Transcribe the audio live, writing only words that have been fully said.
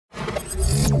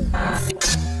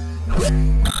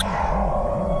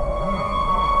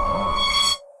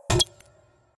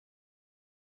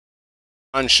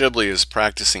Hassan Shibly is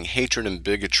practicing hatred and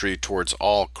bigotry towards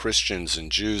all Christians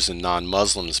and Jews and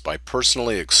non-Muslims by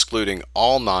personally excluding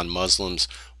all non-Muslims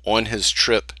on his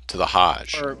trip to the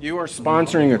Hajj. You are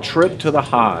sponsoring a trip to the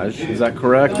Hajj, is that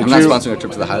correct? I'm not sponsoring a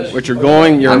trip to the Hajj. But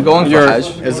I'm going for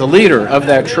Hajj. As a leader of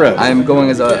that trip. I'm going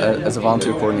as a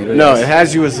volunteer coordinator. No, yes. It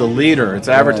has you as a leader. It's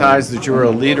advertised that you are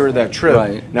a leader of that trip.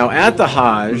 Right. Now at the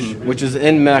Hajj, which is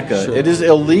in Mecca, Sure. it is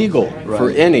illegal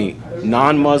for any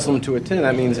non-Muslim to attend.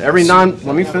 That means every let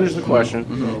me finish the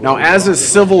question. Now as a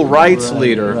civil rights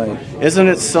leader, isn't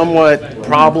it somewhat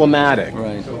problematic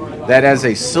that as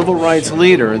a civil rights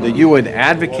leader that you would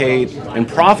advocate and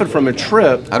profit from a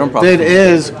trip that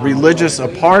is religious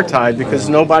apartheid because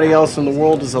nobody else in the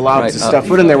world is allowed to step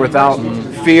foot in there without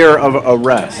fear of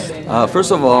arrest?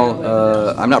 First of all,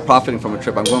 I'm not profiting from a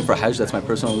trip. I'm going for Hajj. That's my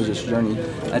personal religious journey.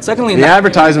 And secondly, the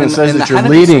advertisement says that you're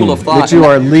leading, that you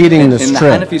are leading this trip.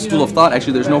 In the Hanafi school of thought,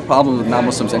 actually, there's no problem with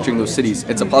non-Muslims entering those cities.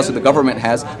 It's a policy the government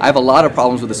has. I have a lot of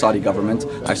problems with the Saudi government.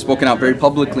 I've spoken out very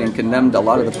publicly and condemned a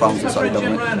lot of the problems with the Saudi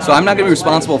government. So I'm not going to be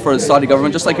responsible for the Saudi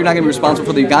government, just like you're not going to be responsible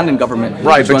for the Ugandan government.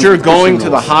 Right, but you're going to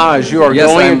the Hajj. You are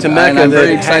going to Mecca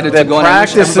that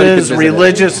practices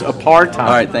religious apartheid. All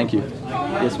right, thank you.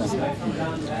 Yes, ma'am.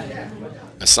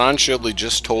 Hassan Shibly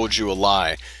just told you a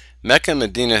lie. Mecca and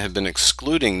Medina have been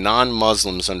excluding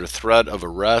non-Muslims under threat of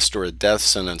arrest or a death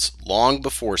sentence long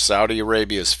before Saudi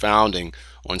Arabia's founding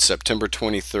on September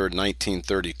 23,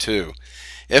 1932.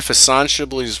 If Hassan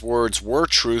Shibly's words were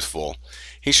truthful,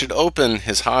 he should open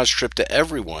his Hajj trip to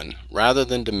everyone rather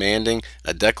than demanding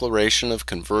a declaration of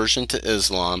conversion to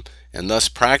Islam and thus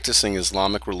practicing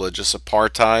Islamic religious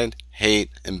apartheid,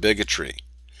 hate, and bigotry.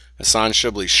 Hassan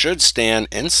Shibly should stand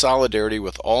in solidarity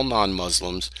with all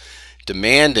non-Muslims,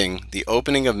 demanding the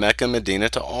opening of Mecca and Medina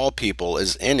to all people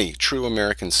as any true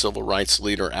American civil rights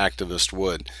leader activist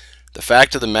would. The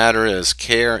fact of the matter is,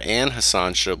 CAIR and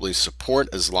Hassan Shibly support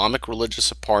Islamic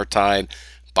religious apartheid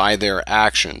by their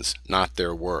actions, not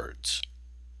their words.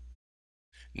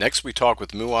 Next we talk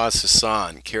with Muaz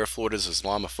Hassan, CAIR Florida's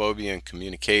Islamophobia and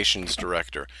Communications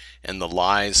Director, and the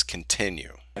lies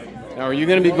continue. Now, are you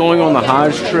going to be going on the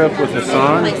Hajj trip with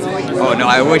Hassan? Oh, no,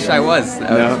 I wish I was.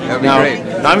 That would be great.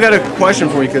 Now, I've got a question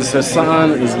for you because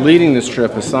Hassan is leading this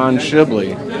trip, Hassan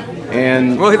Shibly.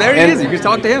 And, well, there he is. You can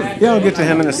talk to him. Yeah, I'll get to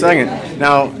him in a second.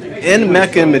 Now, in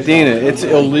Mecca and Medina, it's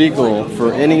illegal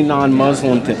for any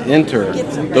non-Muslim to enter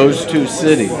those two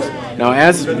cities. Now,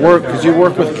 because you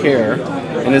work with CAIR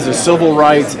and as a civil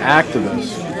rights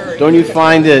activist, don't you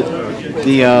find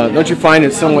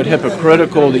it somewhat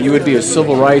hypocritical that you would be a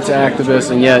civil rights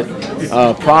activist and yet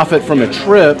profit from a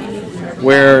trip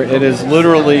where it is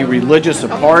literally religious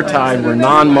apartheid where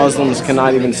non-Muslims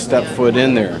cannot even step foot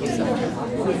in there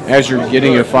as you're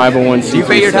getting your 501c3? Do you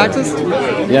pay your taxes?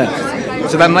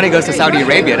 Yes. So that money goes to Saudi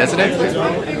Arabia, doesn't it?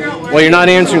 Well, you're not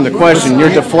answering the question. You're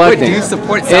deflecting. Wait, do you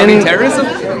support Saudi terrorism?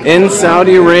 In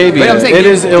Saudi Arabia, it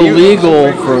is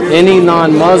illegal for any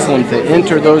non-Muslim to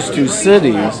enter those two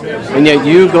cities, and yet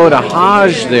you go to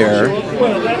Hajj there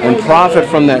and profit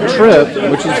from that trip,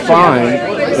 which is fine,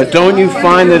 but don't you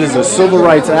find that as a civil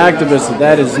rights activist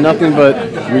that is nothing but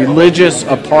religious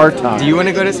apartheid? Do you want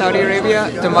to go to Saudi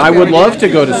Arabia? I would love to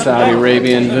go to Saudi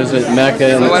Arabia and visit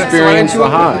Mecca and experience the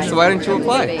Hajj. So why don't you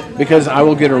apply? Because I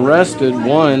will get arrested,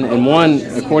 one,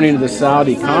 according to the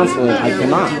Saudi consulate, I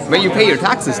cannot. But you pay your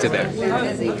taxes to there.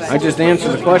 I just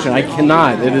answered the question. I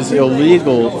cannot. It is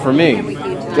illegal for me.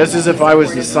 Just as if I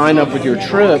was to sign up with your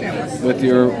trip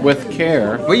with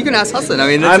CAIR. Well, you can ask Hassan. I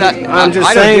mean, I'm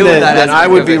just saying that I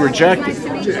would be rejected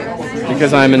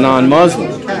because I'm a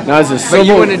non-Muslim. Now, as a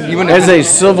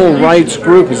civil rights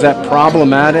group, is that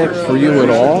problematic for you at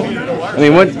all? I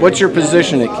mean, what's your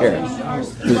position at CAIR?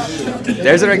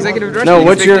 There's our executive director. No,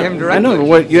 what's your? I know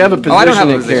what you have a position I don't have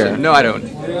a at position. CAIR. No, I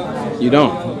don't. You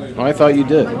don't. Oh, I thought you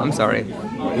did. I'm sorry.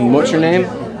 And what's your name?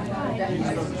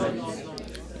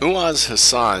 Muaz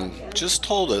Hassan just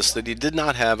told us that he did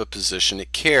not have a position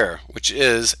at CAIR, which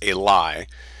is a lie.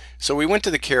 So we went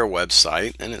to the CAIR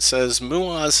website, and it says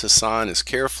Muaz Hassan is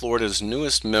CAIR Florida's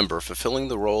newest member, fulfilling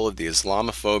the role of the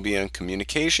Islamophobia and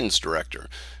Communications Director.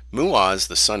 Muaz,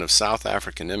 the son of South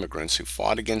African immigrants who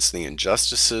fought against the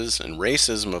injustices and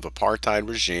racism of apartheid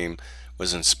regime,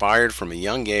 was inspired from a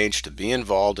young age to be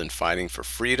involved in fighting for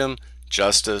freedom,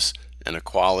 justice, and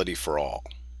equality for all.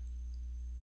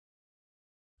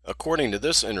 According to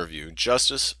this interview,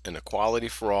 justice and equality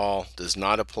for all does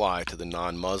not apply to the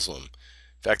non-Muslim.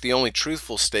 In fact, the only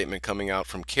truthful statement coming out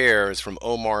from CAIR is from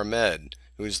Omar Ahmed,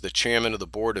 who is the chairman of the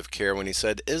board of CAIR, when he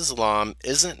said, Islam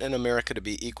isn't in America to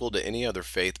be equal to any other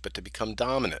faith, but to become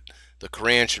dominant. The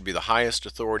Quran should be the highest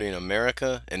authority in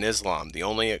America, and Islam the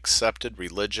only accepted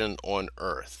religion on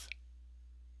earth.